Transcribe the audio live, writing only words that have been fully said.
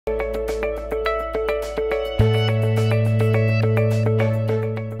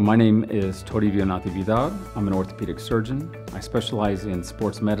My name is Toribio Natividad. I'm an orthopedic surgeon. I specialize in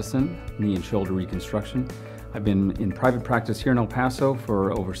sports medicine, knee and shoulder reconstruction. I've been in private practice here in El Paso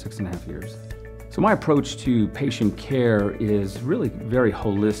for over 6.5 years. So my approach to patient care is really very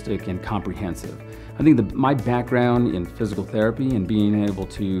holistic and comprehensive. I think my background in physical therapy and being able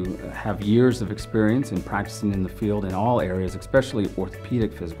to have years of experience in practicing in the field in all areas, especially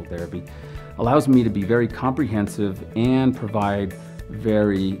orthopedic physical therapy, allows me to be very comprehensive and provide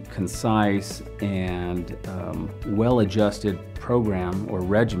very concise and well-adjusted program or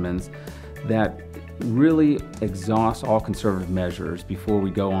regimens that really exhaust all conservative measures before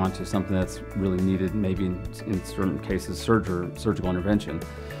we go on to something that's really needed, maybe in certain cases, surgical intervention.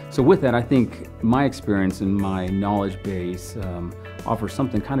 So with that, I think my experience and my knowledge base offers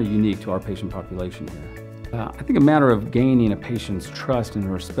something kind of unique to our patient population here. I think a matter of gaining a patient's trust and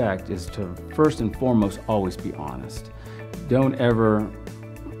respect is to first and foremost always be honest. Don't ever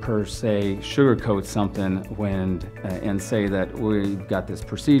per se sugarcoat something and say that we've got this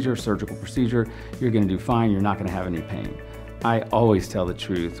procedure, surgical procedure, you're going to do fine, you're not going to have any pain. I always tell the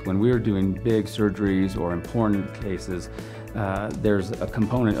truth. When we're doing big surgeries or important cases, there's a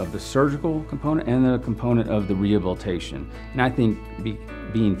component of the surgical component and a component of the rehabilitation. And I think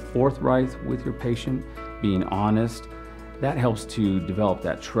being forthright with your patient, being honest, that helps to develop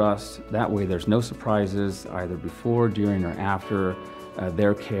that trust. That way there's no surprises either before, during, or after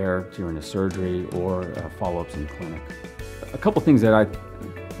their care during a surgery or follow-ups in the clinic. A couple things that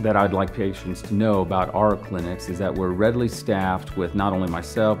I'd like patients to know about our clinics is that we're readily staffed with not only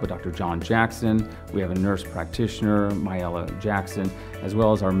myself, but Dr. John Jackson. We have a nurse practitioner, Myella Jackson, as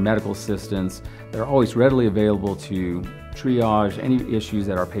well as our medical assistants. They're always readily available to triage any issues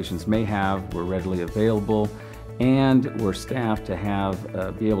that our patients may have. We're readily available. And we're staffed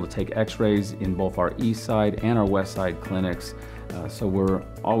to be able to take x-rays in both our east side and our west side clinics. So we're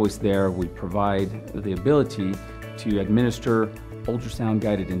always there. We provide the ability to administer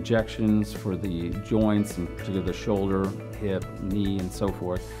ultrasound-guided injections for the joints, in particular the shoulder, hip, knee, and so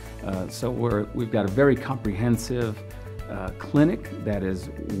forth. So we've got a very comprehensive clinic that is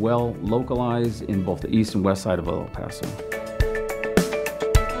well localized in both the east and west side of El Paso.